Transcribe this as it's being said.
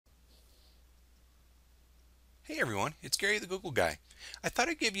Hey everyone, it's Gary the Google Guy. I thought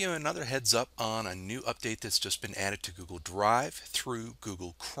I'd give you another heads up on a new update that's just been added to Google Drive through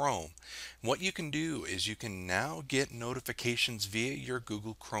Google Chrome. What you can do is you can now get notifications via your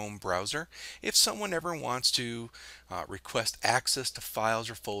Google Chrome browser if someone ever wants to request access to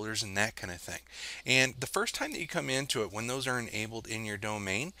files or folders and that kind of thing. And the first time that you come into it, when those are enabled in your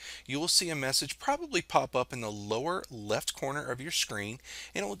domain, you will see a message probably pop up in the lower left corner of your screen,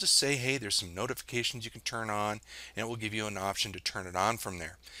 and it will just say, hey, there's some notifications you can turn on, and it will give you an option to turn it on from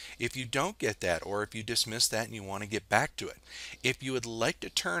there. If you don't get that, or if you dismiss that and you want to get back to it, if you would like to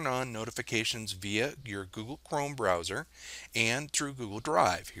turn on notifications via your Google Chrome browser and through Google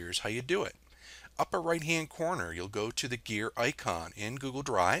Drive, here's how you do it. Upper right hand corner, you'll go to the gear icon in Google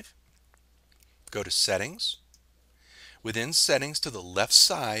Drive, go to Settings. Within Settings to the left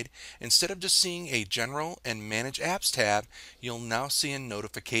side, instead of just seeing a General and Manage Apps tab, you'll now see a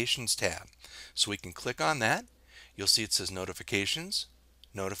Notifications tab. So we can click on that. You'll see it says Notifications,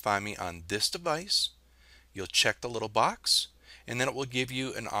 notify me on this device. You'll check the little box, and then it will give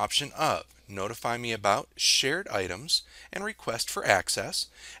you an option of notify me about shared items and request for access,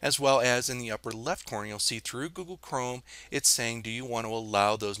 as well as in the upper left corner you'll see through Google Chrome it's saying, do you want to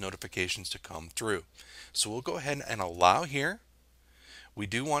allow those notifications to come through? So we'll go ahead and allow here. We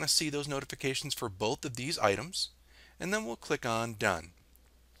do want to see those notifications for both of these items, and then we'll click on Done.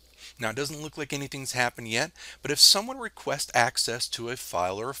 Now it doesn't look like anything's happened yet, but if someone requests access to a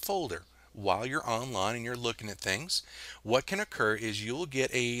file or a folder while you're online and you're looking at things, what can occur is you'll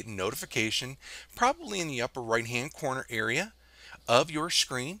get a notification probably in the upper right hand corner area of your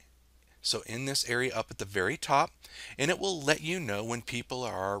screen. So in this area up at the very top, and it will let you know when people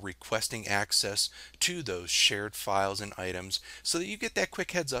are requesting access to those shared files and items so that you get that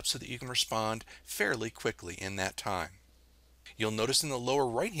quick heads up so that you can respond fairly quickly in that time. You'll notice in the lower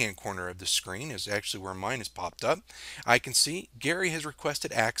right hand corner of the screen is actually where mine has popped up. I can see Gary has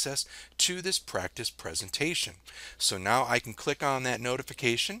requested access to this practice presentation. So now I can click on that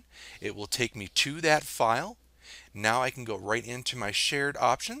notification. It will take me to that file. Now I can go right into my shared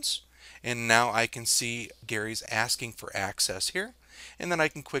options, and now I can see Gary's asking for access here, and then I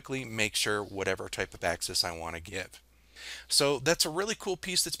can quickly make sure whatever type of access I want to give. So that's a really cool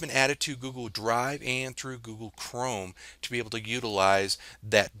piece that's been added to Google Drive and through Google Chrome to be able to utilize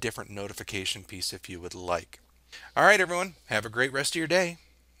that different notification piece if you would like. All right, everyone, have a great rest of your day.